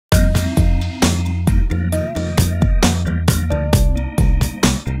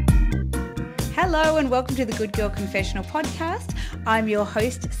Hello and welcome to the Good Girl Confessional Podcast. I'm your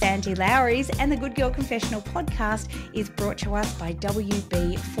host, Sandy Lowries, and the Good Girl Confessional Podcast is brought to us by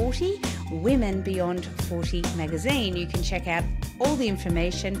WB40, Women Beyond 40 magazine. You can check out all the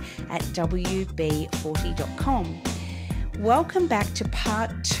information at wb40.com. Welcome back to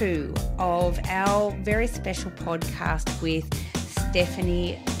part 2 of our very special podcast with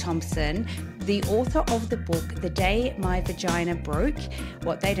Stephanie Thompson, the author of the book, The Day My Vagina Broke,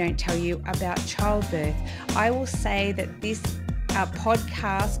 What They Don't Tell You About Childbirth. I will say that this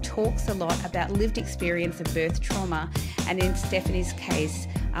podcast talks a lot about lived experience of birth trauma, and in Stephanie's case,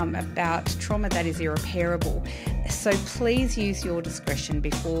 about trauma that is irreparable. So please use your discretion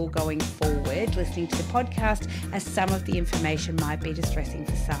before going forward listening to the podcast, as some of the information might be distressing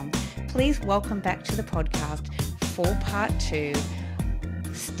for some. Please welcome back to the podcast for part 2,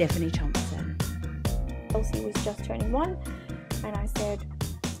 Stephanie Thompson. Elsie was just turning 1, and I said,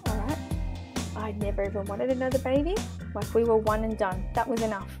 all right, I never even wanted another baby. Like, we were one and done. That was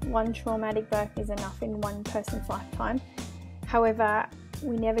enough. One traumatic birth is enough in one person's lifetime. However,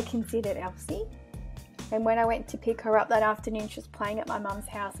 we never considered Elsie. And when I went to pick her up that afternoon, she was playing at my mum's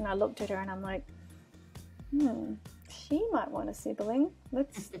house, and I looked at her and I'm like, she might want a sibling.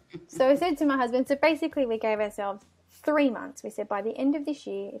 So I said to my husband, so basically we gave ourselves 3 months. We said by the end of this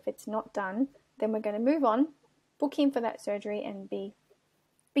year, if it's not done, then we're going to move on, book in for that surgery and be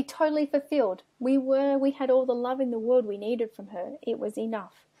totally fulfilled. We had all the love in the world we needed from her. It was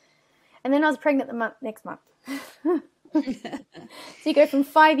enough. And then I was pregnant next month. So you go from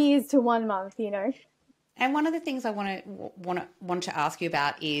 5 years to 1 month, you know. And one of the things I want to ask you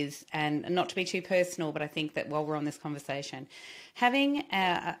about is, and not to be too personal, but I think that while we're on this conversation, having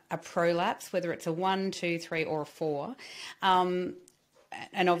a prolapse, whether it's a 1, 2, 3 or a 4,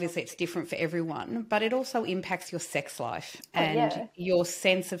 and obviously it's different for everyone, but it also impacts your sex life and your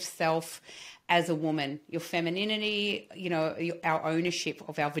sense of self as a woman, your femininity, you know, our ownership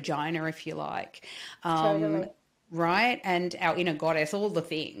of our vagina, if you like. Totally. Right? And our inner goddess, all the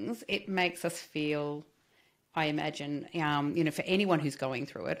things. It makes us feel, I imagine, you know, for anyone who's going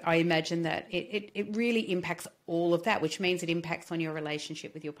through it, I imagine that it really impacts all of that, which means it impacts on your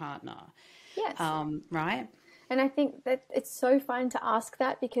relationship with your partner. Yes. Right? And I think that it's so fun to ask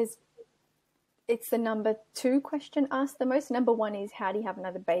that, because it's the number 2 question asked the most. Number 1 is, how do you have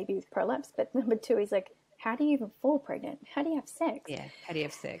another baby with prolapse? But number 2 is like, how do you even fall pregnant? How do you have sex? Yeah, how do you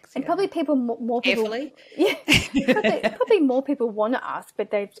have sex? And probably more people... Carefully? Yeah, probably more people want to ask,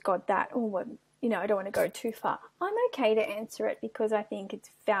 but they've got that, oh, well, you know, I don't want to go too far. I'm okay to answer it, because I think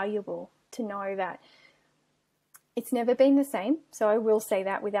it's valuable to know that it's never been the same. So I will say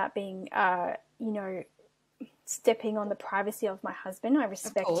that without being, you know, stepping on the privacy of my husband. I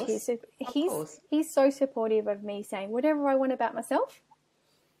respect he's so supportive of me saying whatever I want about myself,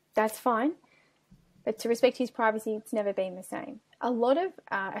 that's fine. But to respect his privacy, it's never been the same. A lot of,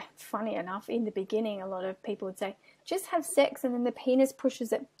 funny enough, in the beginning, a lot of people would say, just have sex and then the penis pushes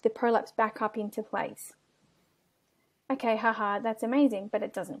the prolapse back up into place. Okay, haha, that's amazing, but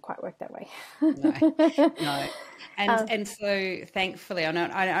it doesn't quite work that way. No. And so thankfully,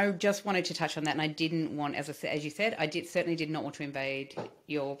 I just wanted to touch on that, and I didn't want, as you said, certainly did not want to invade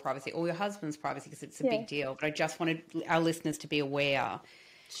your privacy or your husband's privacy, because it's a big deal. But I just wanted our listeners to be aware,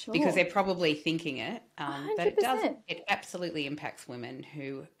 because they're probably thinking it, that it absolutely impacts women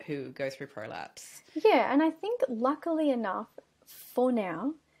who go through prolapse. Yeah, and I think luckily enough, for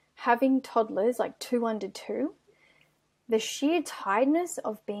now, having toddlers like 2 under 2, the sheer tiredness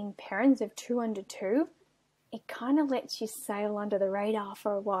of being parents of 2 under 2, it kind of lets you sail under the radar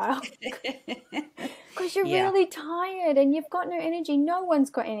for a while, because you're really tired and you've got no energy. No one's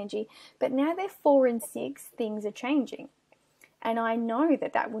got energy. But now they're 4 and 6, things are changing. And I know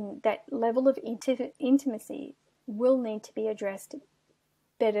that level of intimacy will need to be addressed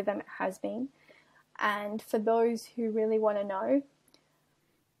better than it has been. And for those who really want to know,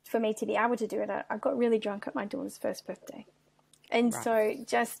 for me to be able to do it, I got really drunk at my daughter's first birthday. And so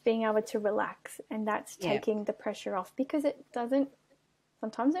just being able to relax, and that's taking the pressure off, because it doesn't,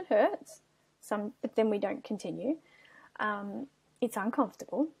 sometimes it hurts, but then we don't continue. It's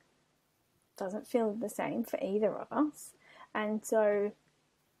uncomfortable. Doesn't feel the same for either of us. And so,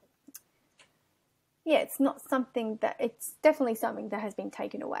 yeah, it's definitely something that has been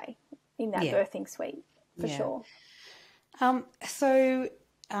taken away in that birthing suite, for sure. So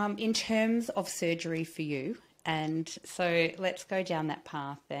in terms of surgery for you, and so let's go down that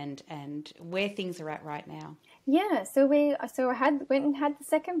path and where things are at right now. Yeah, so I went and had the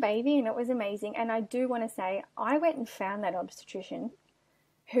second baby, and it was amazing. And I do want to say, I went and found that obstetrician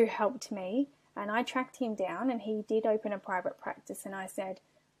who helped me, and I tracked him down, and he did open a private practice. And I said,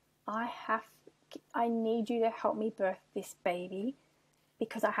 I need you to help me birth this baby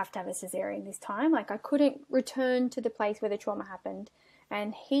because I have to have a cesarean this time. Like, I couldn't return to the place where the trauma happened.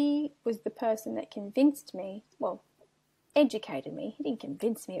 And he was the person that convinced me, well, educated me. He didn't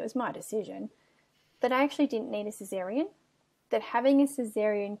convince me, it was my decision, that I actually didn't need a cesarean, that having a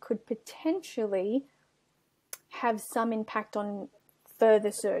cesarean could potentially have some impact on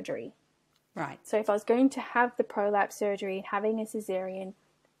further surgery. Right. So if I was going to have the prolapse surgery and having a cesarean,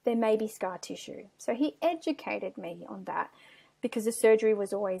 there may be scar tissue. So he educated me on that because the surgery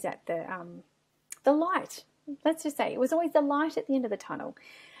was always at the light. Let's just say it was always the light at the end of the tunnel.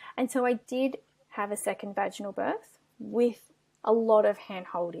 And so I did have a second vaginal birth with a lot of hand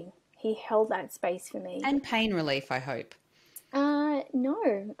holding. He held that space for me. And pain relief, I hope.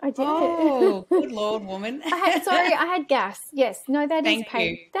 No, I didn't. Oh, good Lord, woman. I had gas. Yes. No, that is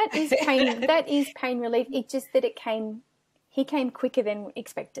pain. You. That is pain. That is pain relief. It's just that he came quicker than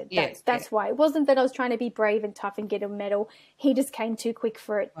expected. Yes, That's why. It wasn't that I was trying to be brave and tough and get a medal. He just came too quick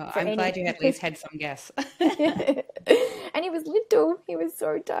for it. Well, I'm glad you at least had some gas. And he was little. He was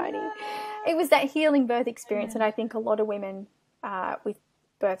so tiny. It was that healing birth experience that I think a lot of women with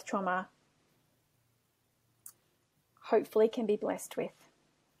birth trauma hopefully can be blessed with,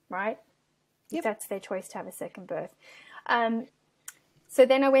 right? Yep. That's their choice to have a second birth. So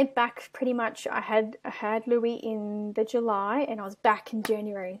then I went back pretty much. I had Louis in the July and I was back in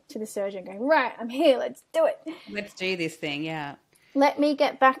January to the surgeon going, right, I'm here, let's do it. Let's do this thing, yeah. Let me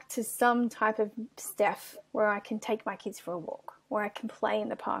get back to some type of Steph where I can take my kids for a walk, where I can play in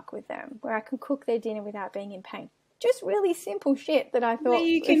the park with them, where I can cook their dinner without being in pain. Just really simple shit that I thought. Where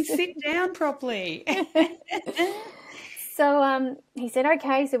you can sit down properly. So he said,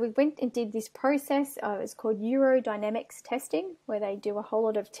 okay, so we went and did this process. It's called urodynamics testing, where they do a whole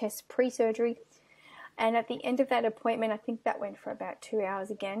lot of tests pre-surgery. And at the end of that appointment, I think that went for about 2 hours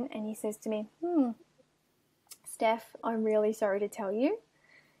again. And he says to me, Steph, I'm really sorry to tell you,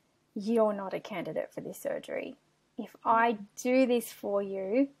 you're not a candidate for this surgery. If I do this for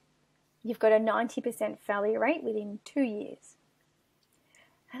you, you've got a 90% failure rate within 2 years.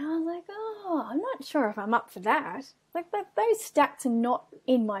 And I was like, I'm not sure if I'm up for that. Like, those stats are not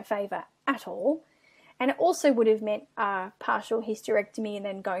in my favour at all. And it also would have meant partial hysterectomy and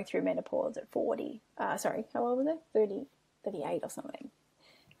then going through menopause at 40. Sorry, how old was it? 30, 38 or something.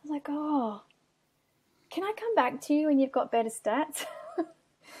 I was like, can I come back to you when you've got better stats?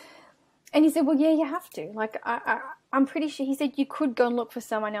 And he said, well, yeah, you have to. Like, I'm pretty sure, he said you could go and look for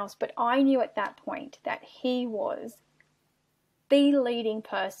someone else. But I knew at that point that he was the leading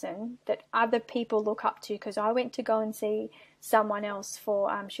person that other people look up to, because I went to go and see someone else for,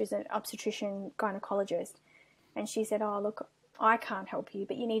 she was an obstetrician gynecologist, and she said, look, I can't help you,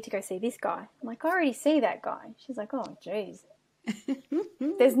 but you need to go see this guy. I'm like, I already see that guy. She's like, oh, geez.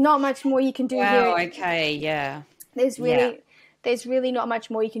 There's not much more you can do here. Wow, okay, yeah. There's really not much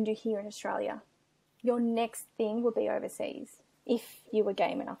more you can do here in Australia. Your next thing will be overseas, if you were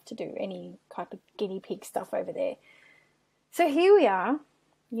game enough to do any type of guinea pig stuff over there. So here we are,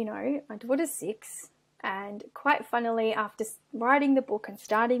 my daughter's 6, and quite funnily, after writing the book and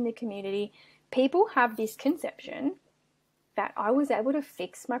starting the community, people have this conception that I was able to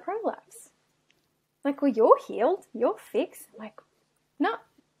fix my prolapse. Like, well, you're healed, you're fixed. I'm like, no,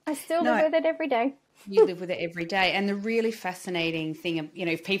 I still live with it every day. You live with it every day. And the really fascinating thing,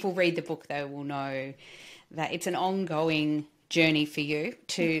 if people read the book, they will know that it's an ongoing journey for you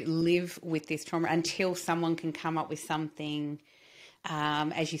to live with this trauma until someone can come up with something,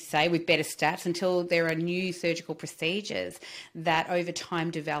 as you say, with better stats, until there are new surgical procedures that over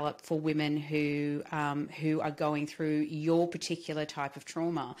time develop for women who are going through your particular type of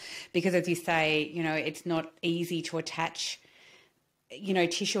trauma. Because as you say, it's not easy to attach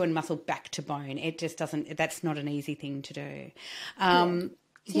tissue and muscle back to bone. It just doesn't, that's not an easy thing to do.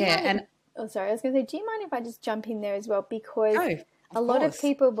 Oh, sorry, I was going to say, do you mind if I just jump in there as well? Because a lot of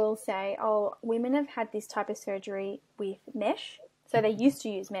people will say, women have had this type of surgery with mesh. So they used to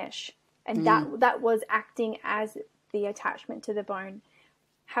use mesh, and that was acting as the attachment to the bone.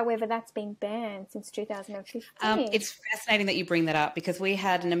 However, that's been banned since 2015. It's fascinating that you bring that up, because we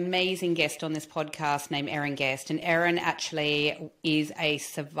had an amazing guest on this podcast named Erin Guest, and Erin actually is a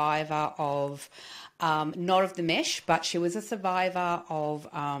survivor of not of the mesh, but she was a survivor of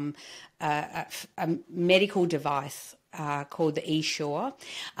a medical device called the eSure,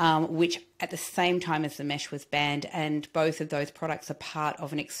 which at the same time as the mesh was banned, and both of those products are part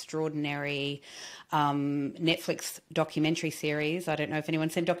of an extraordinary Netflix documentary series. I don't know if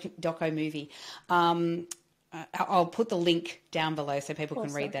anyone's seen doco movie. I'll put the link down below so people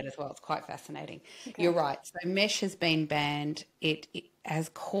can read that as well. It's quite fascinating. Okay. You're right. So mesh has been banned. It has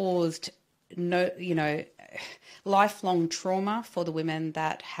caused no, lifelong trauma for the women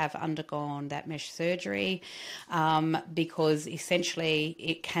that have undergone that mesh surgery, because essentially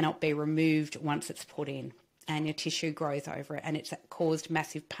it cannot be removed once it's put in, and your tissue grows over it, and it's caused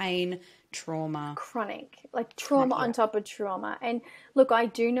massive pain, trauma. Chronic, like trauma on top of trauma. And look, I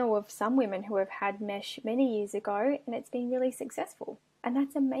do know of some women who have had mesh many years ago and it's been really successful, and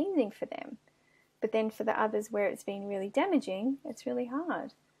that's amazing for them. But then for the others where it's been really damaging, it's really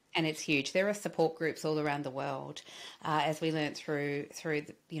hard. And it's huge. There are support groups all around the world, as we learnt through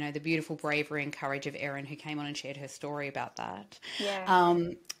the beautiful bravery and courage of Erin, who came on and shared her story about that. Yeah.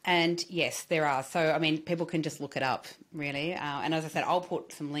 And yes, there are. So, I mean, people can just look it up, really. And as I said, I'll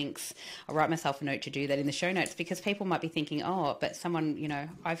put some links. I'll write myself a note to do that in the show notes, because people might be thinking, oh, but someone,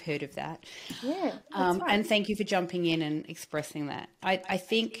 I've heard of that. Yeah, that's right. And thank you for jumping in and expressing that. I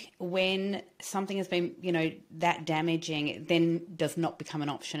think when something has been, that damaging, it then does not become an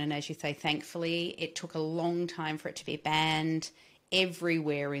option. And as you say, thankfully, it took a long time for it to be banned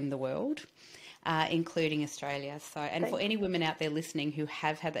everywhere in the world, including Australia. So, and for any women out there listening who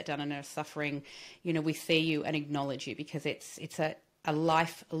have had that done and are suffering, we see you and acknowledge you, because it's a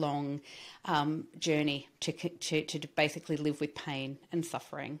lifelong journey to basically live with pain and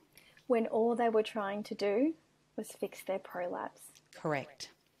suffering. When all they were trying to do was fix their prolapse. Correct.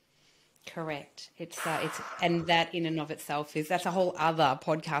 It's and that in and of itself that's a whole other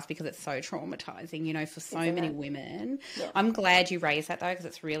podcast, because it's so traumatizing, for so many women. Yeah. I'm glad you raised that though, because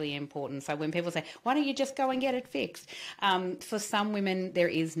it's really important. So when people say, why don't you just go and get it fixed? For some women, there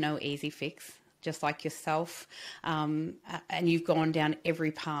is no easy fix, just like yourself. And you've gone down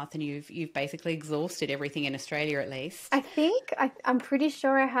every path, and you've basically exhausted everything in Australia, at least. I'm pretty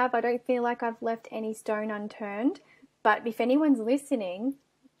sure I have. I don't feel like I've left any stone unturned. But if anyone's listening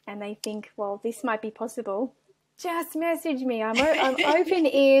and they think, well, this might be possible, just message me. I'm open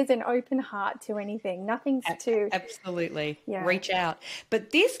ears and open heart to anything. Nothing's too... Absolutely. Yeah. Reach out. But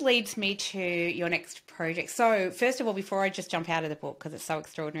this leads me to your next project. So first of all, before I just jump out of the book, because it's so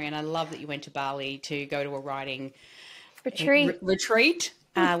extraordinary, and I love that you went to Bali to go to a writing retreat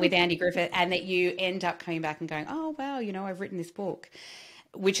with Andy Griffith, and that you end up coming back and going, oh, wow, I've written this book,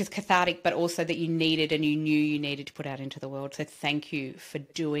 which is cathartic, but also that you needed and you knew you needed to put out into the world. So thank you for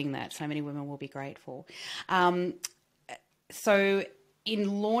doing that. So many women will be grateful. So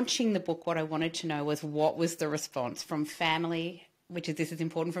in launching the book, what I wanted to know was, what was the response from family, this is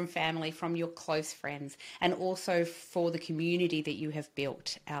important, from family, from your close friends, and also for the community that you have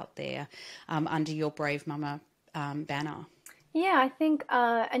built out there under your Bravemumma banner? Yeah, I think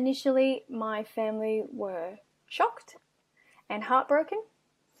initially my family were shocked and heartbroken,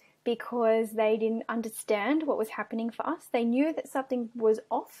 because they didn't understand what was happening for us. They knew that something was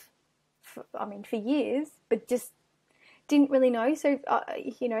off, for years, but just didn't really know. So,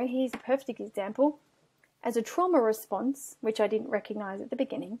 here's a perfect example. As a trauma response, which I didn't recognize at the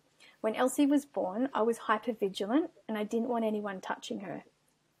beginning, when Elsie was born, I was hypervigilant and I didn't want anyone touching her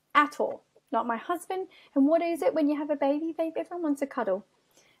at all. Not my husband. And what is it when you have a baby? Everyone wants a cuddle.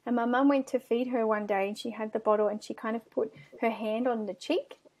 And my mum went to feed her one day, and she had the bottle, and she kind of put her hand on the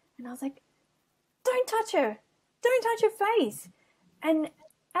cheek. And I was like, don't touch her. Don't touch her face. And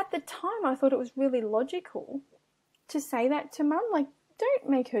at the time, I thought it was really logical to say that to mum, like, don't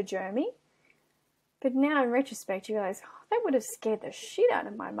make her germy. But now in retrospect, you realize, that would have scared the shit out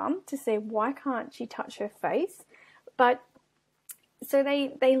of my mum to say, why can't she touch her face? But so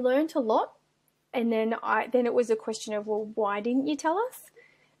they learned a lot. And then it was a question of, well, why didn't you tell us?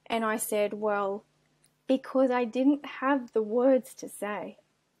 And I said, well, because I didn't have the words to say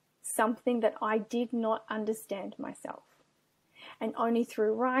something that I did not understand myself. And only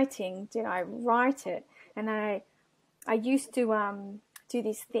through writing did I write it. And I used to do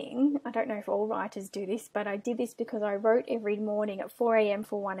this thing. I don't know if all writers do this, but I did this because I wrote every morning at 4 a.m.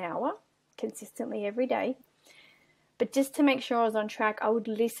 for 1 hour, consistently every day. But just to make sure I was on track, I would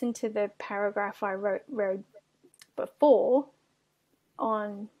listen to the paragraph I wrote before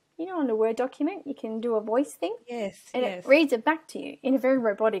on the Word document. You can do a voice thing. Yes. And it reads it back to you in a very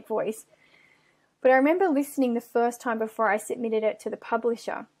robotic voice. But I remember listening the first time before I submitted it to the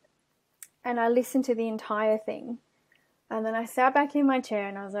publisher. And I listened to the entire thing. And then I sat back in my chair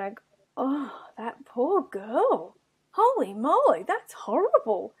and I was like, oh, that poor girl. Holy moly, that's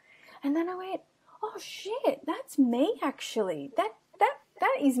horrible. And then I went, oh shit, that's me actually. That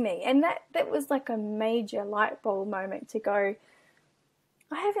is me. And that was like a major light bulb moment to go,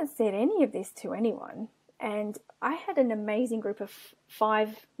 I haven't said any of this to anyone. And I had an amazing group of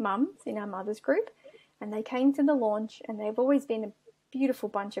 5 mums in our mother's group, and they came to the launch, and they've always been a beautiful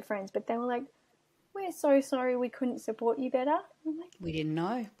bunch of friends, but they were like, we're we're so sorry we couldn't support you better. I'm like, we didn't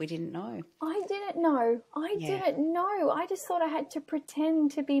know. I didn't know. I didn't know. I just thought I had to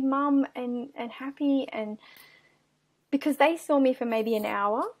pretend to be mum and happy, and because they saw me for maybe an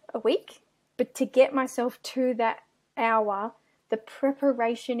hour a week, but to get myself to that hour, the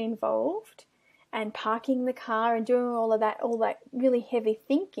preparation involved and parking the car and doing all that really heavy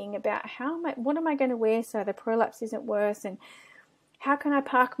thinking about what am I going to wear so the prolapse isn't worse, and how can I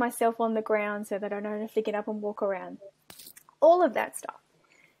park myself on the ground so that I don't have to get up and walk around, all of that stuff.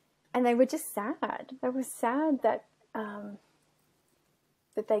 And they were just sad. They were sad that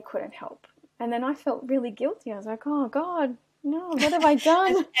that they couldn't help. And then I felt really guilty. I was like, oh God, no, what have I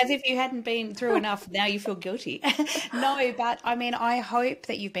done? As if you hadn't been through enough, now you feel guilty. No, but I mean, I hope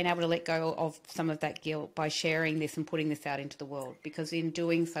that you've been able to let go of some of that guilt by sharing this and putting this out into the world, because in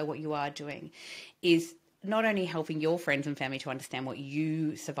doing so, what you are doing is not only helping your friends and family to understand what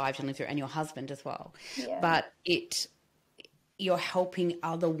you survived and lived through, and your husband as well, but you're helping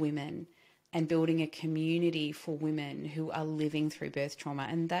other women and building a community for women who are living through birth trauma.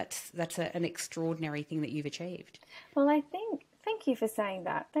 And that's an extraordinary thing that you've achieved. Well, thank you for saying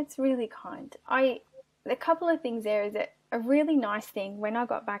that. That's really kind. A couple of things there is that a really nice thing when I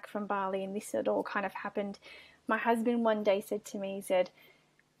got back from Bali, and this had all kind of happened, my husband one day said to me, he said,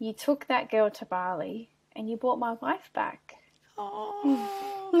 you took that girl to Bali and you brought my wife back.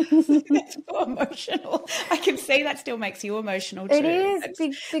 Oh, that's so emotional. I can see that still makes you emotional too. It is,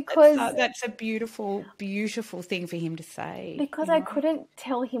 because that's a beautiful, beautiful thing for him to say. Because I couldn't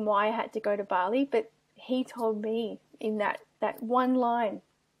tell him why I had to go to Bali, but he told me in that one line.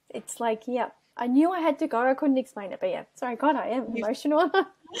 It's like, yeah, I knew I had to go. I couldn't explain it, but yeah, sorry, God, I am emotional.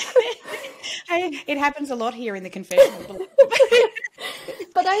 Hey, it happens a lot here in the confessional.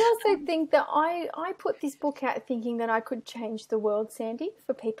 But I also think that I put this book out thinking that I could change the world, Sandy,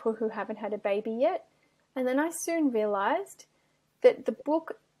 for people who haven't had a baby yet. And then I soon realised that the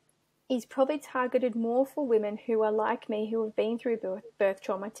book is probably targeted more for women who are like me, who have been through birth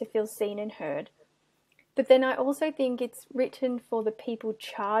trauma, to feel seen and heard. But then I also think it's written for the people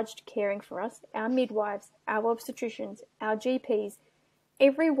charged caring for us, our midwives, our obstetricians, our GPs.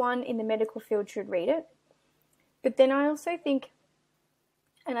 Everyone in the medical field should read it. But then I also think,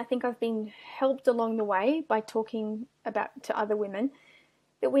 and I think I've been helped along the way by talking to other women,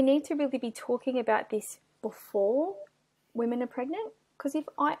 that we need to really be talking about this before women are pregnant. Because if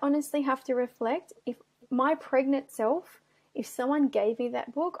I honestly have to reflect, if my pregnant self, if someone gave me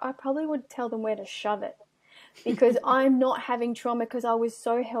that book, I probably would tell them where to shove it. Because I'm not having trauma, because I was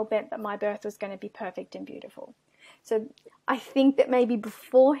so hell-bent that my birth was going to be perfect and beautiful. So I think that maybe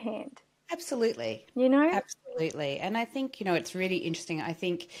beforehand. Absolutely. You know? Absolutely. And I think, it's really interesting. I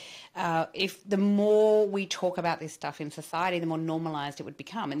think if the more we talk about this stuff in society, the more normalised it would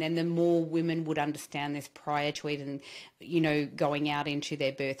become. And then the more women would understand this prior to even, going out into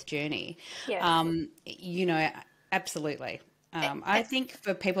their birth journey. Yes. Absolutely. I think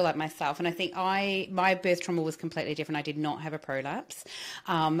for people like myself, and I think my birth trauma was completely different. I did not have a prolapse.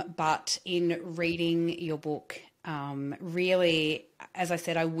 But in reading your book, really, as I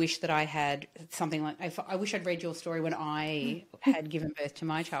said, I wish that I had something like, I wish I'd read your story when I had given birth to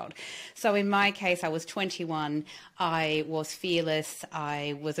my child. So in my case, I was 21. I was fearless.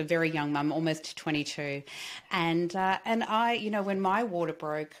 I was a very young mum, almost 22. And I, when my water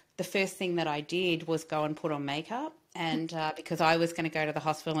broke, the first thing that I did was go and put on makeup. And because I was going to go to the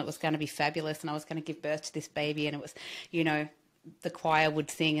hospital and it was going to be fabulous, and I was going to give birth to this baby, and it was, the choir would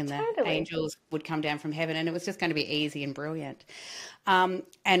sing and the angels would come down from heaven, and it was just going to be easy and brilliant.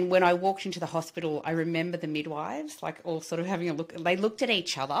 And when I walked into the hospital, I remember the midwives, like, all sort of having a look. They looked at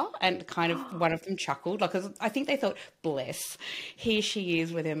each other and kind of one of them chuckled, like, 'cause I think they thought, bless, here she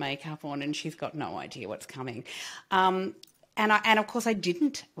is with her makeup on and she's got no idea what's coming. And of course I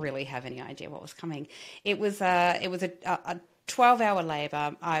didn't really have any idea what was coming. It was a 12-hour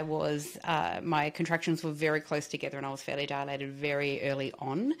labour. My contractions were very close together, and I was fairly dilated very early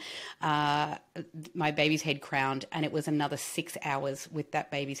on. My baby's head crowned, and it was another 6 hours with that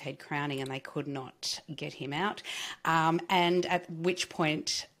baby's head crowning, and they could not get him out. And at which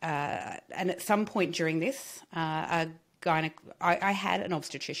point, and at some point during this, I had an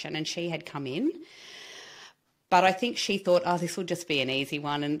obstetrician, and she had come in. But I think she thought, this will just be an easy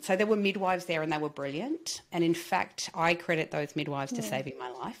one. And so there were midwives there, and they were brilliant. And in fact, I credit those midwives to saving my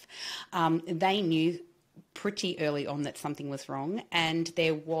life. They knew pretty early on that something was wrong. And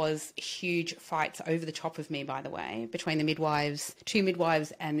there was huge fights over the top of me, by the way, between the midwives, two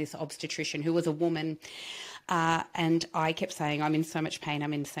midwives, and this obstetrician who was a woman. And I kept saying, I'm in so much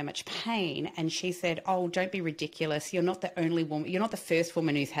pain. And she said, oh, don't be ridiculous. You're not the only woman. You're not the first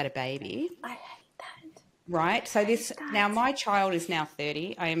woman who's had a baby. I hate that. Right. So now my child is now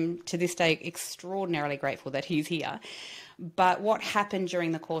 30. I am to this day extraordinarily grateful that he's here. But what happened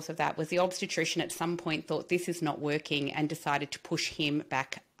during the course of that was the obstetrician at some point thought this is not working and decided to push him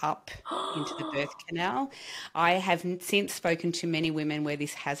back up into the birth canal. I have since spoken to many women where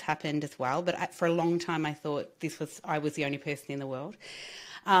this has happened as well, but for a long time I thought I was the only person in the world.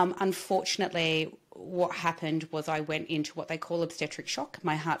 Unfortunately, what happened was I went into what they call obstetric shock.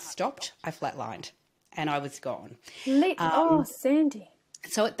 My heart stopped, I flatlined, and I was gone. Sandy.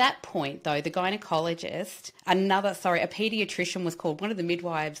 So at that point, though, the gynecologist, a paediatrician was called. One of the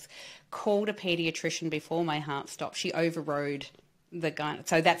midwives called a paediatrician before my heart stopped. She overrode the guy.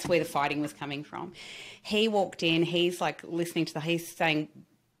 So that's where the fighting was coming from. He walked in. He's like listening to he's saying,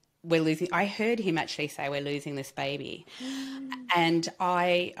 we're losing. I heard him actually say, we're losing this baby. And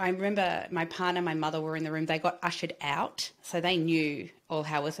I remember my partner, my mother were in the room. They got ushered out. So they knew all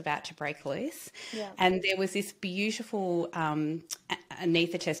hell was about to break loose. Yeah. And there was this beautiful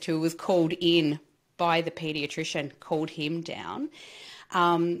anaesthetist who was called in by the paediatrician, called him down.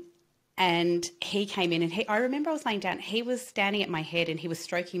 And he came in and I remember I was laying down. He was standing at my head and he was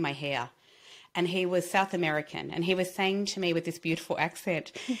stroking my hair. And he was South American, and he was saying to me with this beautiful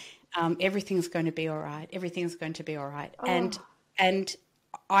accent, everything's going to be all right. Everything's going to be all right. Oh. And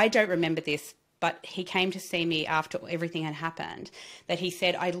I don't remember this, but he came to see me after everything had happened, that he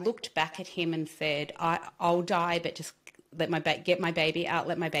said, I looked back at him and said, I'll die, but just get my baby out,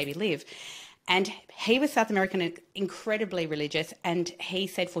 let my baby live. And he was South American and incredibly religious, and he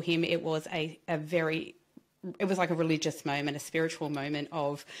said for him it was it was like a religious moment, a spiritual moment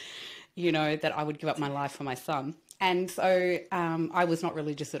of, that I would give up my life for my son. And so I was not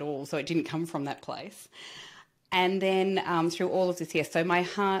religious at all, so it didn't come from that place. And then through all of this, so my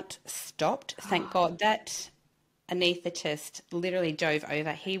heart stopped. Thank God. That anaesthetist literally dove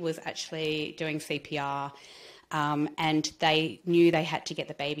over. He was actually doing CPR, and they knew they had to get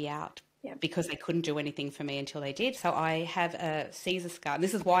the baby out. Yeah. Because they couldn't do anything for me until they did. So I have a Caesar scar.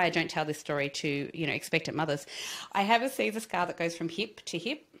 This is why I don't tell this story to, expectant mothers. I have a Caesar scar that goes from hip to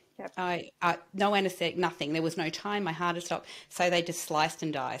hip. Yep. No anesthetic, nothing. There was no time. My heart had stopped. So they just sliced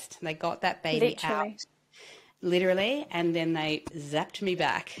and diced. They got that baby out. Literally, and then they zapped me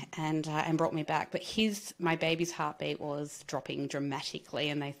back and brought me back. But my baby's heartbeat was dropping dramatically,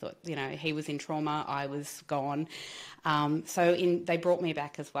 and they thought, he was in trauma, I was gone. They brought me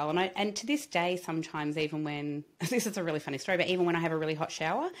back as well. And to this day, sometimes even when this is a really funny story, but even when I have a really hot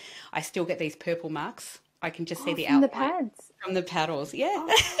shower, I still get these purple marks. I can just see the outline. From the pads? From the paddles, yeah.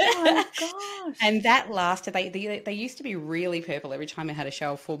 Oh, my gosh. And that lasted. They used to be really purple every time I had a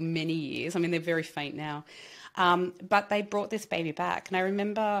shower for many years. I mean, they're very faint now. But they brought this baby back. And I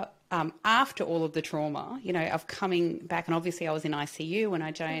remember after all of the trauma, of coming back, and obviously I was in ICU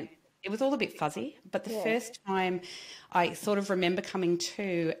and it was all a bit fuzzy. But the first time I sort of remember coming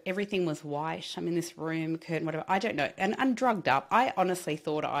to, everything was white. I'm in this room, curtain, whatever. I don't know. And I'm drugged up. I honestly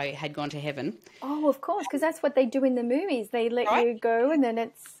thought I had gone to heaven. Oh, of course, because that's what they do in the movies. They let you go and then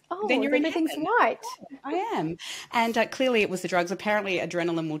then everything's white. I am. And clearly it was the drugs. Apparently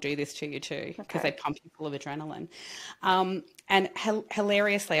adrenaline will do this to you too, because they pump you full of adrenaline. And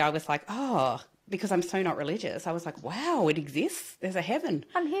hilariously, I was like, because I'm so not religious, I was like, wow, it exists. There's a heaven.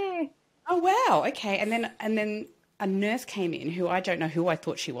 I'm here. Oh, wow. Okay. And then a nurse came in who I don't know who I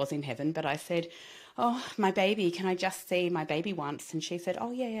thought she was in heaven, but I said, oh, my baby, can I just see my baby once? And she said,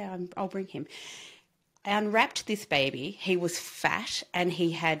 oh, yeah, I'll bring him. I unwrapped this baby. He was fat and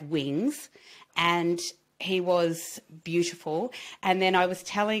he had wings and he was beautiful. And then I was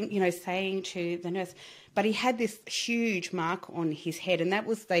saying to the nurse, but he had this huge mark on his head, and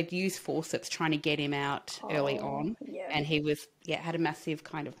they'd used forceps trying to get him out early on. Yeah. And he had a massive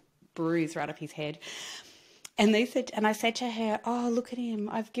kind of bruise right up his head. And I said to her, oh, look at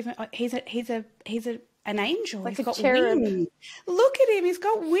him. He's an angel. Like he's got cherub. Wings. Look at him. He's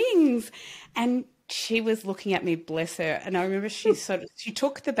got wings. And she was looking at me, bless her. And I remember she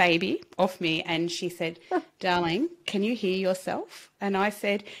took the baby off me and she said, darling, can you hear yourself? And I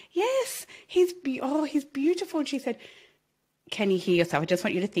said, yes, he's beautiful. And she said, can you hear yourself? I just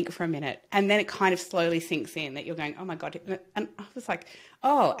want you to think for a minute. And then it kind of slowly sinks in that you're going, oh my God. And I was like,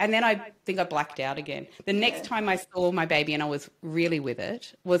 oh, and then I think I blacked out again. The next time I saw my baby and I was really with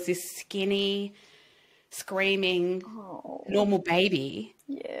it was this skinny, screaming, normal baby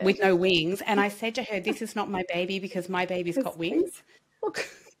with no wings. And I said to her, this is not my baby because my baby's got wings.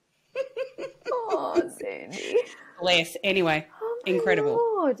 Oh, Sandy. Bless. Anyway, incredible.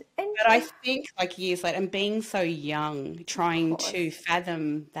 Lord. And But I think like years later, and being so young, trying to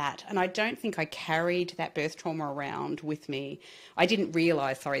fathom that, and I don't think I carried that birth trauma around with me. I didn't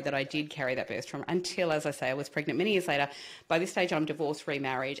realise, that I did carry that birth trauma until, as I say, I was pregnant many years later. By this stage, I'm divorced,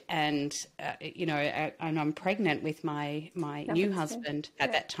 remarried, and, and I'm pregnant with my new husband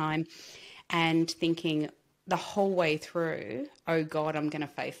at that time, and thinking the whole way through, oh God, I'm going to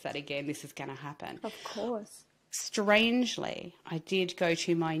face that again. This is going to happen. Of course. Strangely, I did go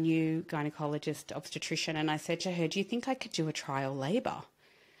to my new gynecologist obstetrician and I said to her, do you think I could do a trial labour?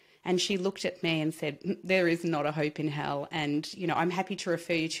 And she looked at me and said, there is not a hope in hell. And, I'm happy to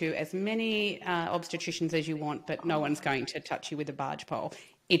refer you to as many obstetricians as you want, but no one's going to touch you with a barge pole.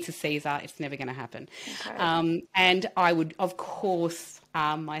 It's a Caesar. It's never going to happen. Okay. And I would, of course,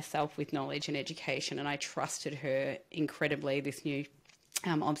 arm myself with knowledge and education. And I trusted her incredibly, this new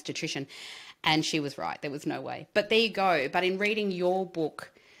obstetrician. And she was right. There was no way. But there you go. But in reading your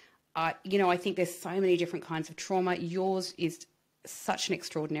book, I think there's so many different kinds of trauma. Yours is such an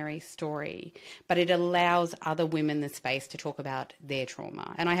extraordinary story, but it allows other women the space to talk about their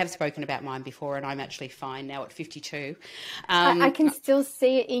trauma. And I have spoken about mine before, and I'm actually fine now at 52. I can still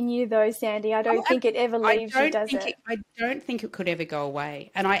see it in you though, Sandy. I don't think it ever leaves you, does it? I don't think it could ever go away.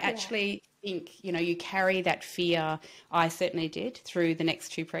 And I actually think, you carry that fear. I certainly did through the next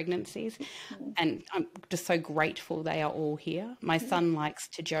 2 pregnancies. And I'm just so grateful they are all here. My son likes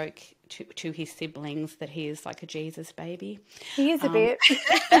to joke to his siblings that he is like a Jesus baby. He is a bit.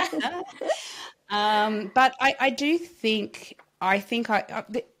 But I do think,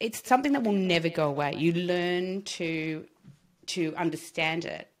 it's something that will never go away. You learn to understand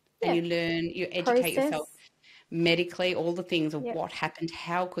it, and you educate yourself medically, all the things of what happened,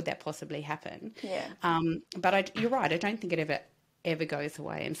 how could that possibly happen? But you're right, I don't think it ever goes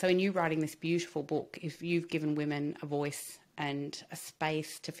away. And so in you writing this beautiful book, if you've given women a voice and a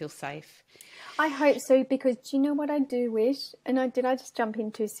space to feel safe. I hope so, because do you know what I do wish? And did I just jump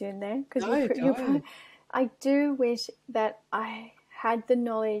in too soon there? No, I do wish that I had the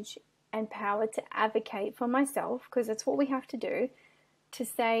knowledge and power to advocate for myself, because that's what we have to do, to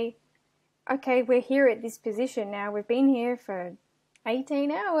say, okay, we're here at this position now. We've been here for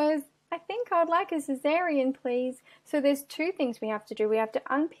 18 hours. I think I'd like a cesarean, please. So there's 2 things we have to do. We have to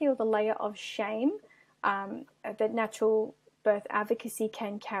unpeel the layer of shame that natural birth advocacy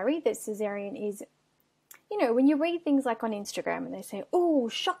can carry, that cesarean is, when you read things like on Instagram and they say, oh,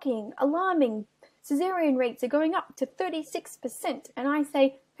 shocking, alarming, cesarean rates are going up to 36%. And I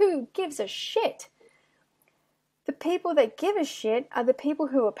say, who gives a shit? The people that give a shit are the people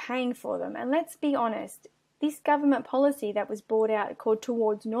who are paying for them. And let's be honest, this government policy that was brought out called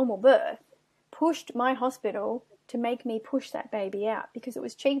Towards Normal Birth pushed my hospital to make me push that baby out because it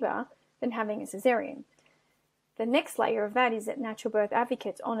was cheaper than having a cesarean. The next layer of that is that natural birth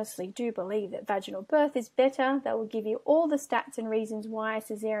advocates honestly do believe that vaginal birth is better. They will give you all the stats and reasons why a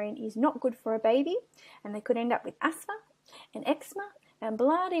cesarean is not good for a baby, and they could end up with asthma and eczema and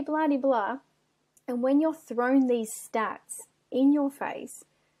blah-de-blah-de-blah. And when you're thrown these stats in your face,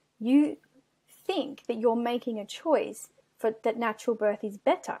 you think that you're making a choice that natural birth is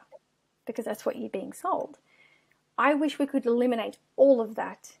better, because that's what you're being sold. I wish we could eliminate all of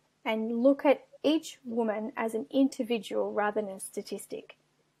that and look at each woman as an individual rather than a statistic.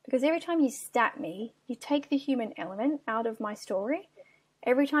 Because every time you stat me, you take the human element out of my story.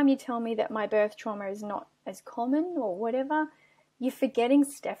 Every time you tell me that my birth trauma is not as common or whatever, you're forgetting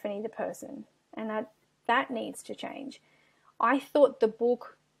Stephanie the person. And that needs to change. I thought the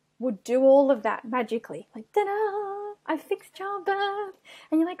book would do all of that magically. Like, ta-da! I fixed childbirth.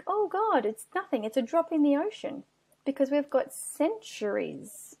 And you're like, oh God, it's nothing. It's a drop in the ocean. Because we've got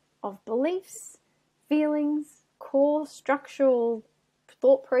centuries of beliefs, feelings, core structural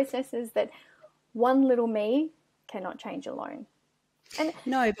thought processes that one little me cannot change alone.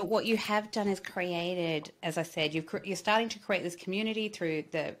 No, but what you have done is created, as I said, you're starting to create this community through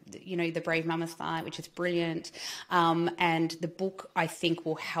the Bravemumma site, which is brilliant. And the book, I think,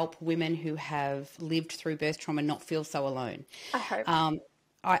 will help women who have lived through birth trauma not feel so alone. I hope.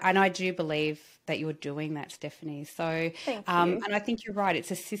 I do believe that you're doing that, Stephanie. So, thank you. And I think you're right.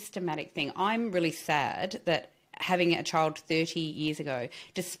 It's a systematic thing. I'm really sad that having a child 30 years ago,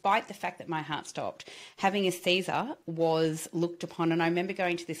 despite the fact that my heart stopped, having a Caesar was looked upon. And I remember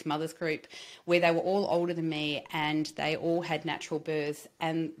going to this mother's group where they were all older than me and they all had natural births.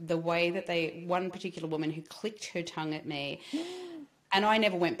 And the way that one particular woman who clicked her tongue at me, and I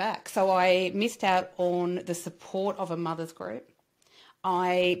never went back. So I missed out on the support of a mother's group.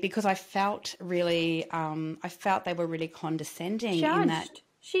 Because I felt really, they were really condescending in that.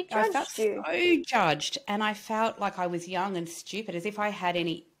 She I felt judged you. so judged, and I felt like I was young and stupid, as if I had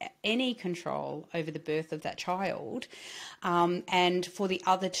any control over the birth of that child. And for the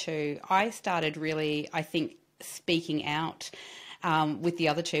other two, I started really, I think, speaking out with the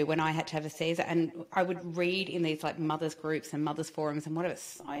other two when I had to have a Caesar, and I would read in these like mothers groups and mothers forums and whatever,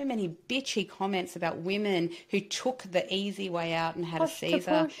 so many bitchy comments about women who took the easy way out and had a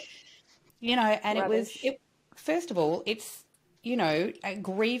Caesar, you know, and Rubbish. first of all, it's, you know, a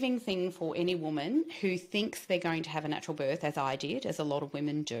grieving thing for any woman who thinks they're going to have a natural birth, as I did, as a lot of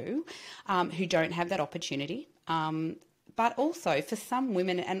women do, who don't have that opportunity. But also for some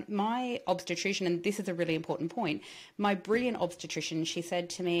women, and my obstetrician, and this is a really important point, my brilliant obstetrician, she said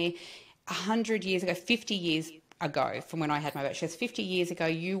to me 100 years ago, 50 years ago from when I had my birth, she says, 50 years ago,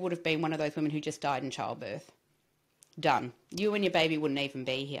 you would have been one of those women who just died in childbirth. Done. You and your baby wouldn't even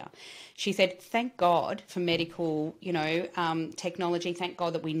be here. She said, thank God for medical, you know, technology. Thank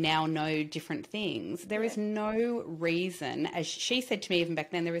God that we now know different things. There is no reason, as she said to me even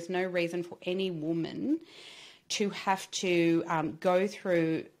back then, there is no reason for any woman to have to go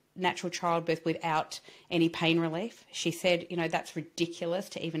through natural childbirth without any pain relief. She said, you know, that's ridiculous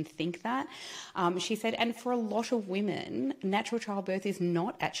to even think that. She said, and for a lot of women, natural childbirth is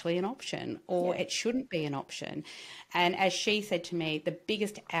not actually an option, or it shouldn't be an option. And as she said to me, the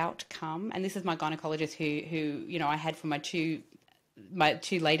biggest outcome, and this is my gynecologist who you know, I had for my two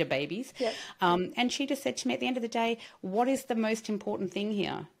later babies. Yep. And she just said to me, at the end of the day, what is the most important thing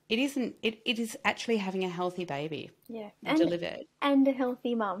here? It isn't. It is actually having a healthy baby. Yeah, delivered, and a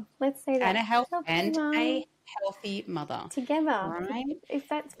healthy mum. Let's say that. And a healthy mother together. Right. If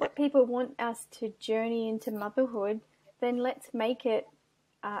that's what people want us to journey into motherhood, then let's make it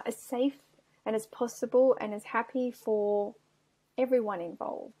as safe and as possible and as happy for everyone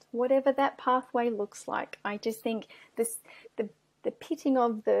involved, whatever that pathway looks like. I just think the pitting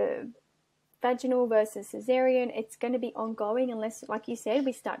of the vaginal versus cesarean, it's going to be ongoing unless, like you said,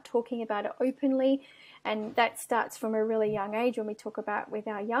 we start talking about it openly, and that starts from a really young age when we talk about with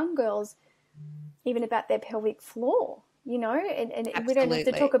our young girls, even about their pelvic floor. You know, and we don't have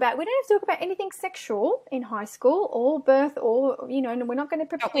to talk about anything sexual in high school or birth, or, you know, and we're not going to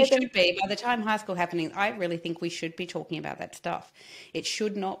prepare we them. should be. By the time high school happening, I really think we should be talking about that stuff. It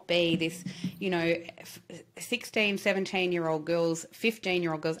should not be this, you know, 16, 17-year-old girls,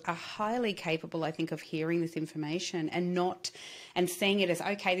 15-year-old girls are highly capable, I think, of hearing this information and seeing it as,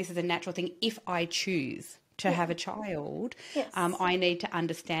 okay, this is a natural thing if I choose to have a child. Yes. I need to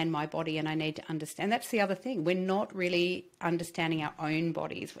understand my body, and I need to understand. That's the other thing. We're not really understanding our own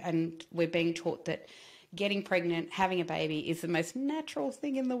bodies, and we're being taught that getting pregnant, having a baby is the most natural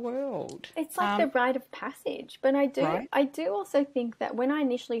thing in the world. It's like the rite of passage. But I do also think that when I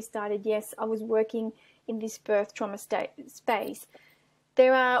initially started, yes, I was working in this birth trauma space.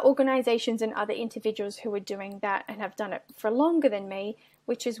 There are organisations and other individuals who are doing that and have done it for longer than me,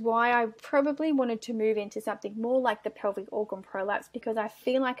 which is why I probably wanted to move into something more like the pelvic organ prolapse, because I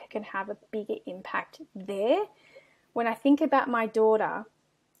feel like I can have a bigger impact there. When I think about my daughter,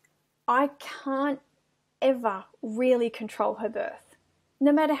 I can't ever really control her birth.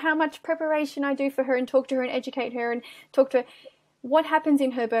 No matter how much preparation I do for her and talk to her and educate her and talk to her, what happens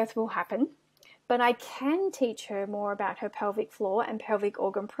in her birth will happen. But I can teach her more about her pelvic floor and pelvic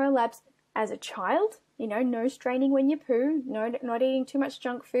organ prolapse as a child. You know, no straining when you poo, not eating too much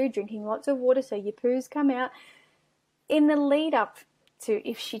junk food, drinking lots of water so your poos come out in the lead up to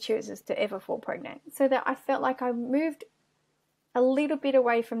if she chooses to ever fall pregnant. So that I felt like I moved a little bit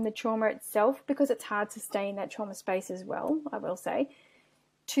away from the trauma itself, because it's hard to stay in that trauma space as well, I will say,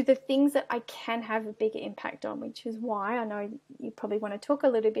 to the things that I can have a bigger impact on, which is why I know you probably want to talk a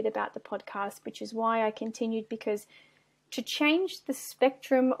little bit about the podcast, which is why I continued, because to change the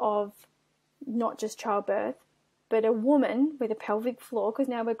spectrum of not just childbirth, but a woman with a pelvic floor, because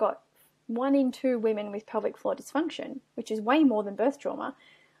now we've got 1 in 2 women with pelvic floor dysfunction, which is way more than birth trauma.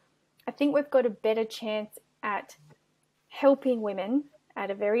 I think we've got a better chance at helping women at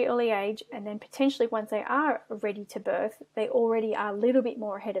a very early age, and then potentially once they are ready to birth, they already are a little bit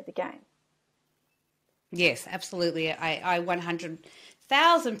more ahead of the game. Yes, absolutely. I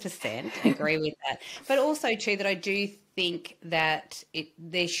 100,000% agree with that. But also too, that I do think that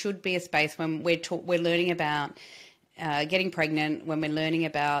there should be a space when we're learning about getting pregnant, when we're learning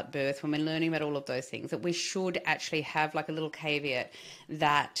about birth, when we're learning about all of those things, that we should actually have like a little caveat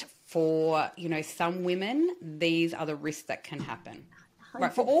that for, you know, some women, these are the risks that can happen.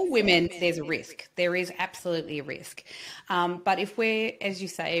 Right, for all women, there's a risk. There is absolutely a risk. But if we're, as you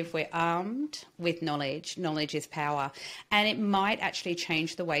say, if we're armed with knowledge, knowledge is power. And it might actually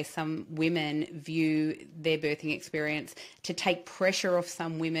change the way some women view their birthing experience, to take pressure off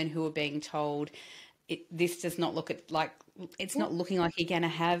some women who are being told, this does not look like it's not looking like you're going to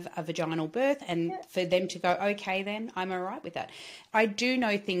have a vaginal birth, and for them to go, okay, then I'm all right with that. I do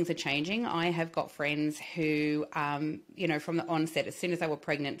know things are changing. I have got friends who, you know, from the onset, as soon as they were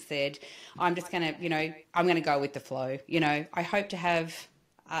pregnant, said, I'm just going to, you know, I'm going to go with the flow. You know, I hope to have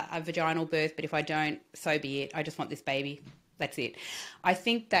a vaginal birth, but if I don't, so be it. I just want this baby. That's it. I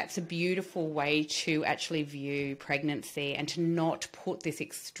think that's a beautiful way to actually view pregnancy, and to not put this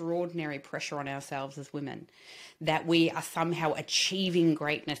extraordinary pressure on ourselves as women, that we are somehow achieving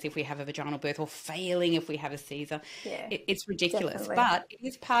greatness if we have a vaginal birth, or failing if we have a Caesar. Yeah, It's ridiculous. definitely. But it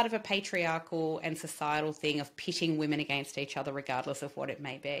is part of a patriarchal and societal thing of pitting women against each other, regardless of what it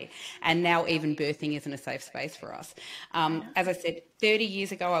may be. And now even birthing isn't a safe space for us. As I said, 30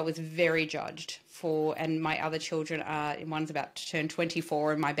 years ago, I was very judged for, and my other children are, one's about to turn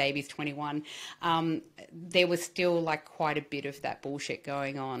 24 and my baby's 21. There was still like quite a bit of that bullshit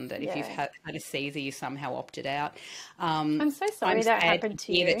going on, that if you've had a Caesar, you somehow opted out. I'm so sorry that happened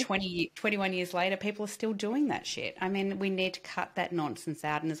to you. That 21 years later, people are still doing that shit. I mean, we need to cut that nonsense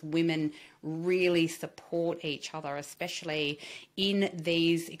out, and as women really support each other, especially in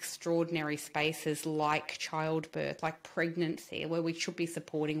these extraordinary spaces like childbirth, like pregnancy, where we should be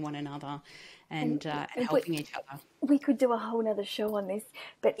supporting one another and helping each other. We could do a whole nother show on this,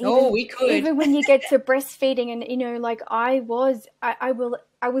 but we could. Even when you get to breastfeeding, and you know, like I will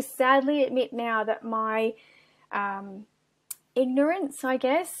sadly admit now that my ignorance, I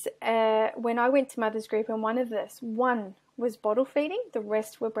guess, when I went to Mother's Group, and one was bottle feeding, the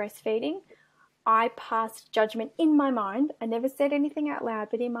rest were breastfeeding, I passed judgment in my mind. I never said anything out loud,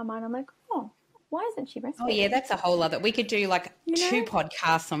 but in my mind I'm like, oh, why isn't she breastfeeding? Oh, yeah, that's a whole other... We could do like 2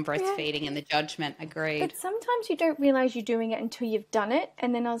 podcasts on breastfeeding and the judgment. Agreed. But sometimes you don't realise you're doing it until you've done it.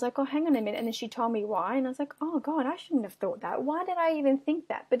 And then I was like, oh, hang on a minute. And then she told me why. And I was like, oh, God, I shouldn't have thought that. Why did I even think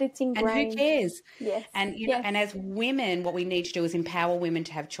that? But it's ingrained. And who cares? Yes. And, you know, and as women, what we need to do is empower women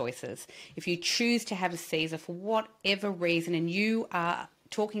to have choices. If you choose to have a Caesar for whatever reason, and you are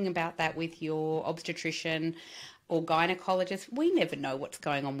talking about that with your obstetrician or gynecologist, we never know what's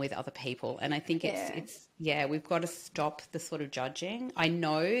going on with other people. And I think it's we've got to stop the sort of judging. I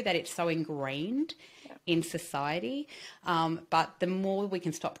know that it's so ingrained in society, but the more we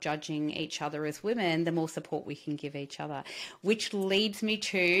can stop judging each other as women, the more support we can give each other, which leads me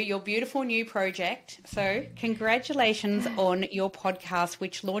to your beautiful new project. So congratulations on your podcast,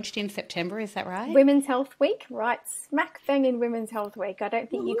 which launched in September. Is that right? Women's Health Week, right smack bang in Women's Health Week. I don't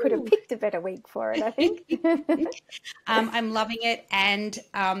think you could have picked a better week for it, I think. I'm loving it. And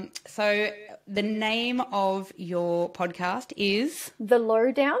so the name of your podcast is? The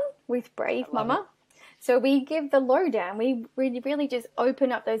Lowdown with Bravemumma. So we give the lowdown. We really just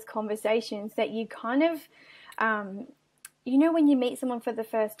open up those conversations that you kind of, you know, when you meet someone for the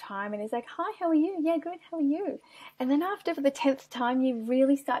first time and it's like, hi, how are you? Yeah, good, how are you? And then after the 10th time, you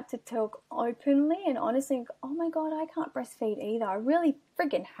really start to talk openly and honestly, and go, oh my God, I can't breastfeed either. I really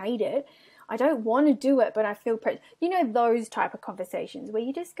friggin' hate it. I don't want to do it, but I feel you know, those type of conversations where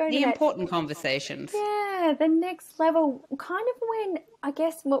you just go to the important conversations. Yeah, the next level, kind of when, I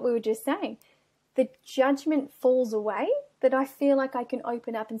guess what we were just saying, the judgment falls away, that I feel like I can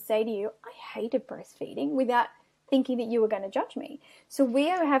open up and say to you, I hated breastfeeding, without thinking that you were going to judge me. So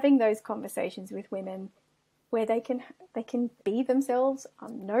we are having those conversations with women where they can be themselves,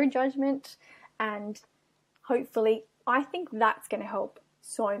 no judgment, and hopefully I think that's going to help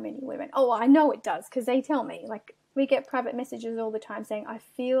so many women. Oh, I know it does, because they tell me, like, we get private messages all the time saying, I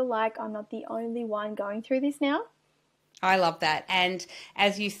feel like I'm not the only one going through this now. I love that. And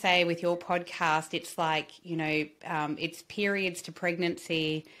as you say with your podcast, it's like, you know, it's periods to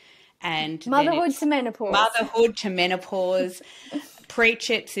pregnancy and motherhood to menopause. Motherhood to menopause.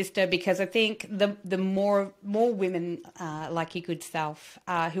 Preach it, sister, because I think the more women like your good self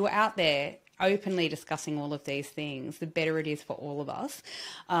who are out there openly discussing all of these things, the better it is for all of us.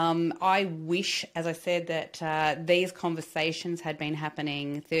 I wish, as I said, that these conversations had been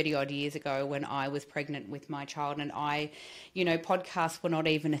happening 30 odd years ago when I was pregnant with my child, and podcasts were not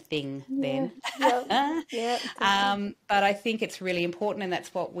even a thing then. But I think it's really important, and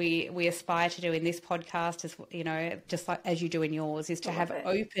that's what we aspire to do in this podcast, as you know, just like as you do in yours, is to have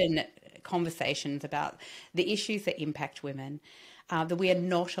open conversations about the issues that impact women. That we are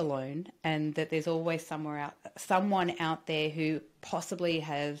not alone, and that there's always someone out there who possibly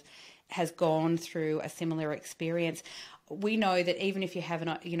has gone through a similar experience. we know that even if you have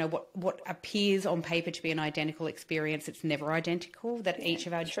what appears on paper to be an identical experience, it's never identical, that each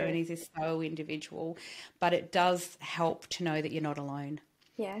of our journeys is so individual, but it does help to know that you're not alone.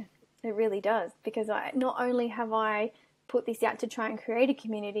 Yeah, it really does, because not only have I put this out to try and create a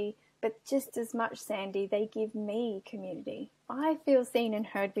community, but just as much, Sandy, they give me community. I feel seen and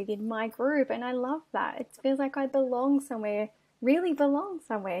heard within my group, and I love that. It feels like I belong somewhere, really belong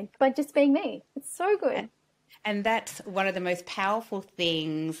somewhere, by just being me. It's so good. And that's one of the most powerful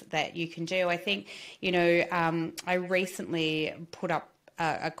things that you can do. I think, I recently put up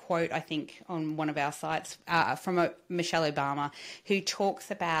a quote, I think, on one of our sites from Michelle Obama, who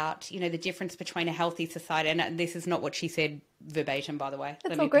talks about, the difference between a healthy society, and this is not what she said verbatim, by the way.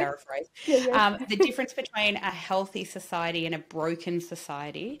 Let me paraphrase. Yeah. The difference between a healthy society and a broken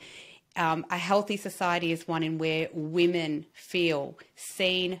society. A healthy society is one in where women feel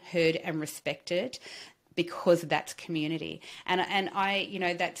seen, heard, and respected, because that's community. And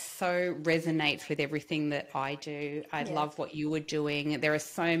I, that so resonates with everything that I do. I love what you were doing. There are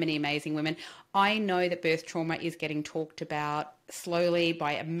so many amazing women. I know that birth trauma is getting talked about slowly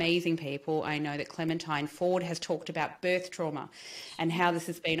by amazing people. I know that Clementine Ford has talked about birth trauma and how this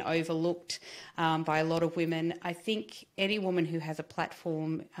has been overlooked by a lot of women. I think any woman who has a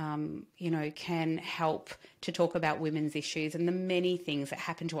platform, can help to talk about women's issues and the many things that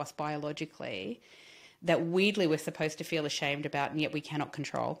happen to us biologically that weirdly we're supposed to feel ashamed about, and yet we cannot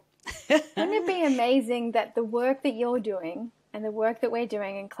control. Wouldn't it be amazing that the work that you're doing and the work that we're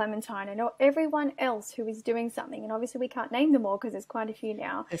doing, and Clementine and everyone else who is doing something, and obviously we can't name them all because there's quite a few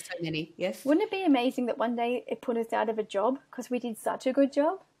now. There's so many, yes. Wouldn't it be amazing that one day it put us out of a job because we did such a good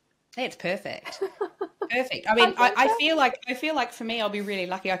job? Yeah, it's perfect. Perfect. I mean, I feel like for me, I'll be really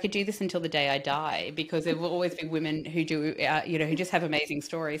lucky. I could do this until the day I die, because there will always be women who do, who just have amazing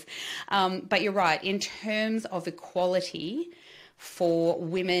stories. But you're right. In terms of equality for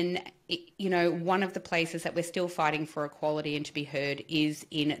women, one of the places that we're still fighting for equality and to be heard is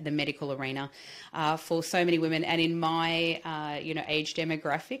in the medical arena. For so many women, and in my, age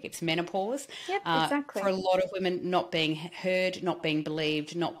demographic, it's menopause. Yep, exactly. For a lot of women, not being heard, not being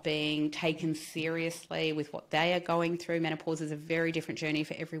believed, not being taken seriously with what they are going through. Menopause is a very different journey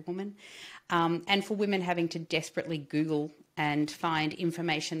for every woman. And for women having to desperately Google and find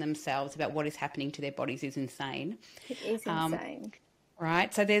information themselves about what is happening to their bodies is insane. It is insane.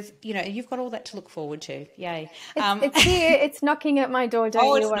 Right. So there's, you've got all that to look forward to. Yay. It's here. It's knocking at my door.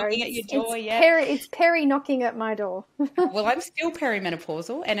 Don't you worry. Knocking at your door, it's Perry knocking at my door. Well, I'm still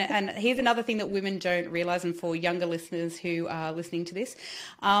perimenopausal. And here's another thing that women don't realise, and for younger listeners who are listening to this,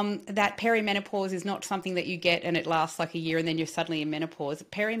 that perimenopause is not something that you get and it lasts like a year and then you're suddenly in menopause.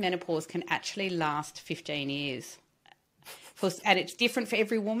 Perimenopause can actually last 15 years. And it's different for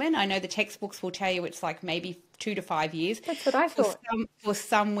every woman. I know the textbooks will tell you it's like maybe 2 to 5 years. That's what I thought. For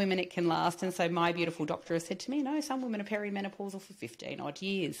some women it can last. And so my beautiful doctor has said to me, no, some women are perimenopausal for 15 odd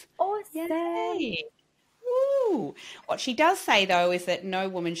years. Awesome. Yay. Woo. What she does say, though, is that no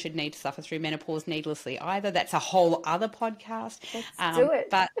woman should need to suffer through menopause needlessly either. That's a whole other podcast. Let's do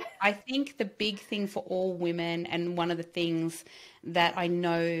it. But I think the big thing for all women, and one of the things that I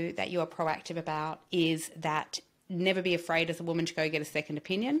know that you are proactive about, is that never be afraid as a woman to go get a second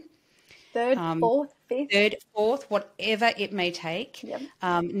opinion. Third, fourth, fifth. Third, fourth, whatever it may take. Yep.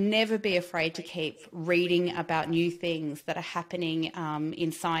 Never be afraid to keep reading about new things that are happening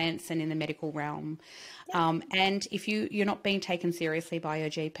in science and in the medical realm. Yep. And if you're not being taken seriously by your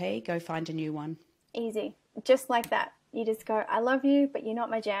GP, go find a new one. Easy. Just like that. You just go, I love you, but you're not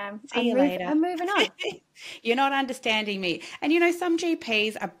my jam. See you later. I'm moving on. You're not understanding me. And, some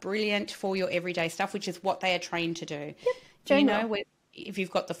GPs are brilliant for your everyday stuff, which is what they are trained to do. Yep. If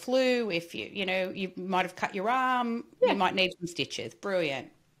you've got the flu, if you might have cut your arm, you might need some stitches. Brilliant,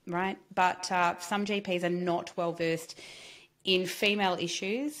 right? But some GPs are not well versed in female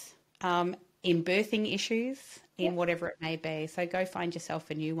issues, in birthing issues, in whatever it may be. So go find yourself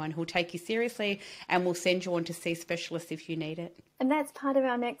a new one who'll take you seriously and will send you on to see specialists if you need it. And that's part of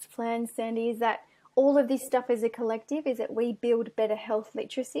our next plan, Sandy, is that all of this stuff as a collective is that we build better health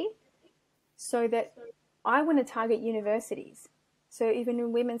literacy, so that I want to target universities. So even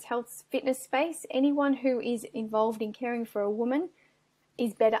in women's health fitness space, anyone who is involved in caring for a woman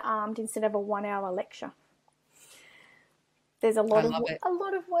is better armed instead of a 1-hour lecture. There's a lot of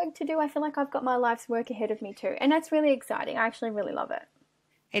work to do. I feel like I've got my life's work ahead of me too. And that's really exciting. I actually really love it.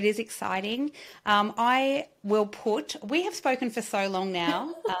 It is exciting. I will we have spoken for so long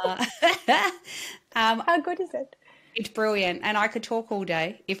now. How good is it? It's brilliant, and I could talk all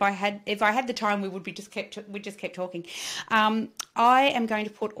day. If I had the time, we just kept talking. I am going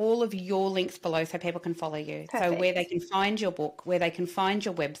to put all of your links below so people can follow you. So where they Perfect. can find your book, where they can find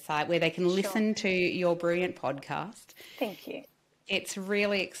your website, where they can Sure. listen to your brilliant podcast. Thank you. It's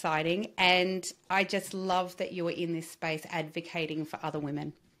really exciting, and I just love that you are in this space advocating for other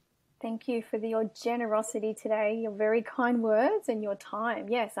women. Thank you for your generosity today, your very kind words, and your time.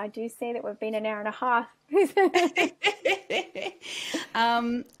 Yes, I do see that we've been an hour and a half.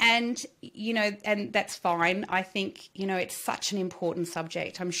 And that's fine. I think, it's such an important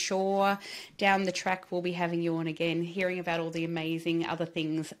subject. I'm sure down the track we'll be having you on again, hearing about all the amazing other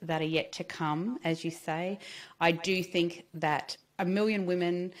things that are yet to come, as you say. I do think that a million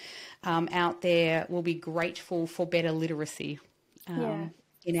women out there will be grateful for better literacy. Yeah.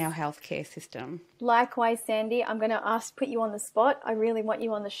 In our healthcare system. Likewise, Sandy, I'm going to put you on the spot. I really want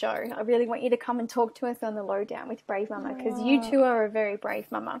you on the show. I really want you to come and talk to us on the lowdown with Bravemumma, because you too are a very brave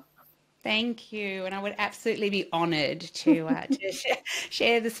mama. Thank you. And I would absolutely be honoured to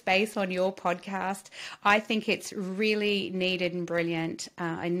share the space on your podcast. I think it's really needed and brilliant.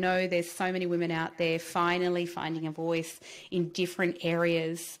 I know there's so many women out there finally finding a voice in different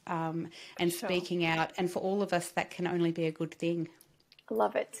areas and speaking out. And for all of us, that can only be a good thing.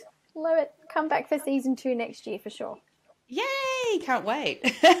 Love it. Love it. Come back for season 2 next year for sure. Yay! Can't wait.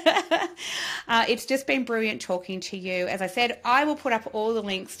 It's just been brilliant talking to you. As I said, I will put up all the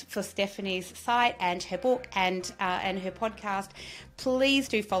links for Stephanie's site and her book and her podcast. Please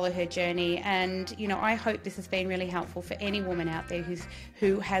do follow her journey. And, I hope this has been really helpful for any woman out there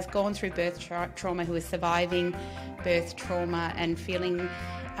who has gone through birth trauma, who is surviving birth trauma and feeling,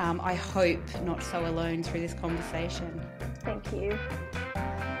 I hope, not so alone through this conversation. Thank you.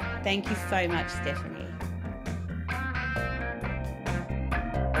 Thank you so much, Stephanie.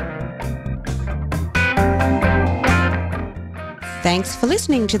 Thanks for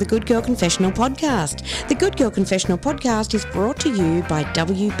listening to the Good Girl Confessional Podcast. The Good Girl Confessional Podcast is brought to you by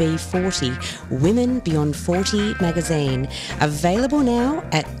WB40, Women Beyond 40 magazine, available now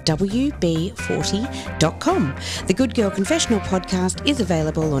at WB40.com. The Good Girl Confessional Podcast is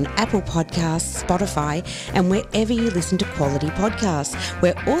available on Apple Podcasts, Spotify, and wherever you listen to quality podcasts.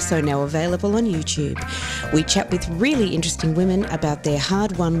 We're also now available on YouTube. We chat with really interesting women about their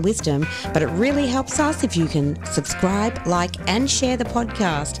hard-won wisdom, but it really helps us if you can subscribe, like, and share the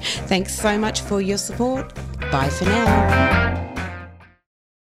podcast. Thanks so much for your support. Bye for now.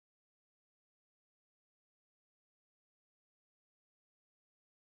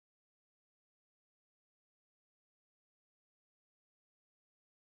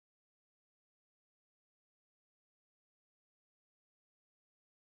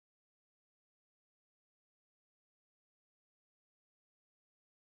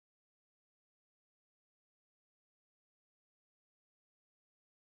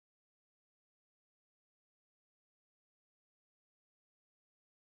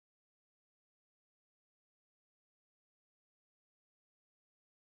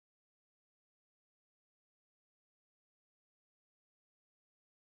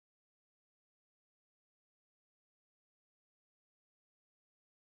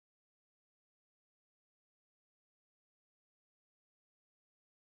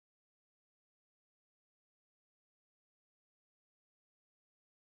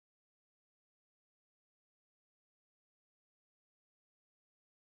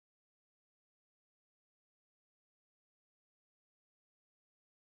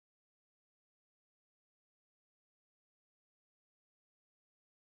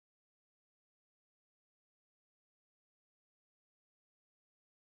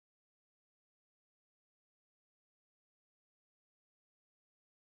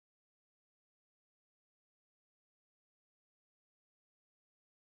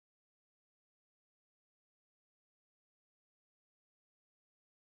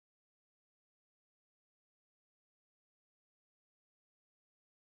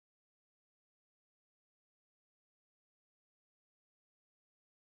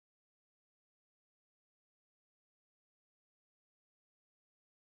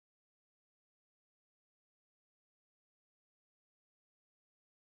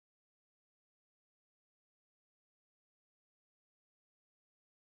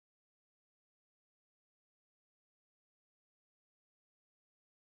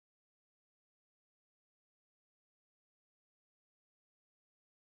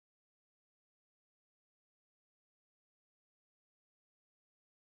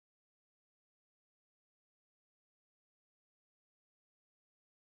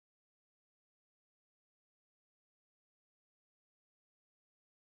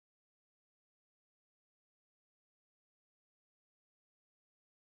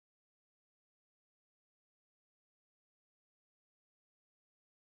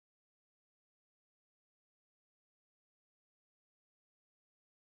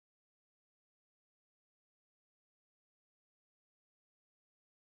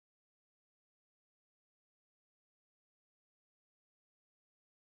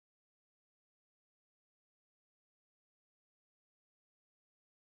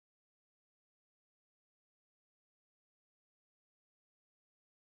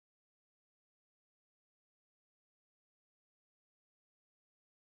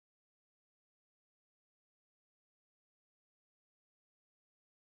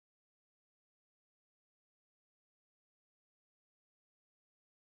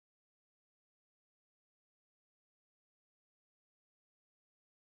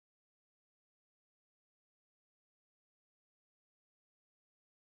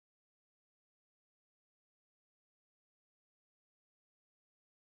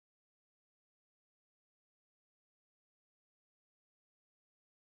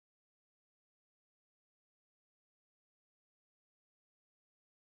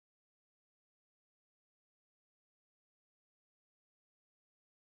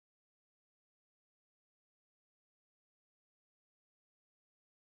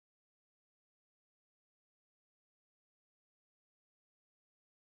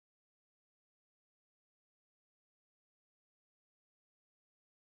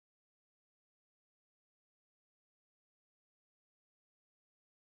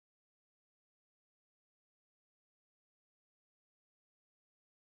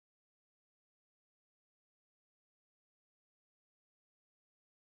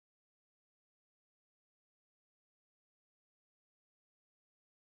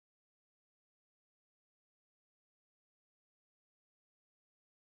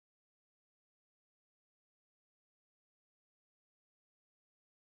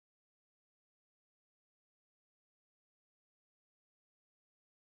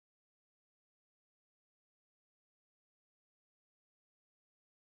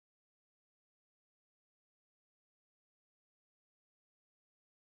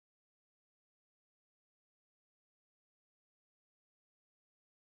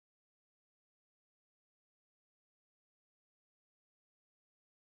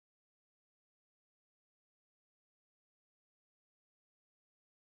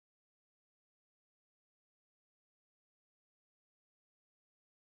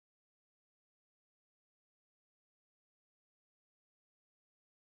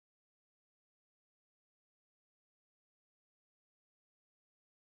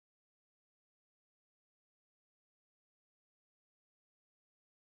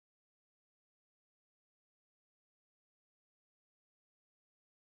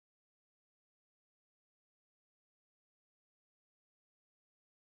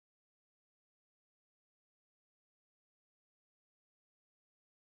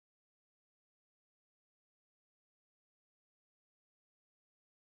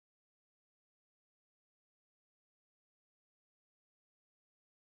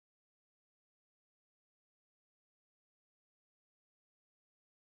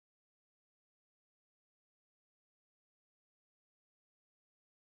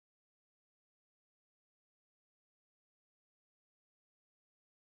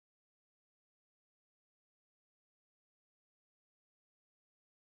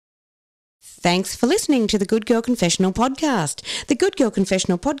 Thanks for listening to the Good Girl Confessional podcast. The Good Girl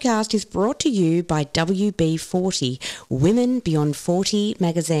Confessional podcast is brought to you by WB40, Women Beyond 40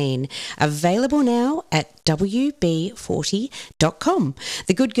 magazine, available now at WB40.com.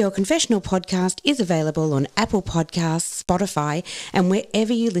 The Good Girl Confessional podcast is available on Apple Podcasts, Spotify, and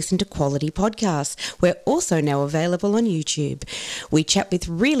wherever you listen to quality podcasts. We're also now available on YouTube. We chat with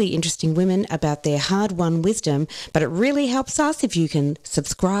really interesting women about their hard-won wisdom, but it really helps us if you can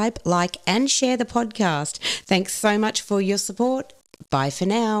subscribe, like, and share the podcast. Thanks so much for your support. Bye for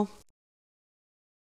now.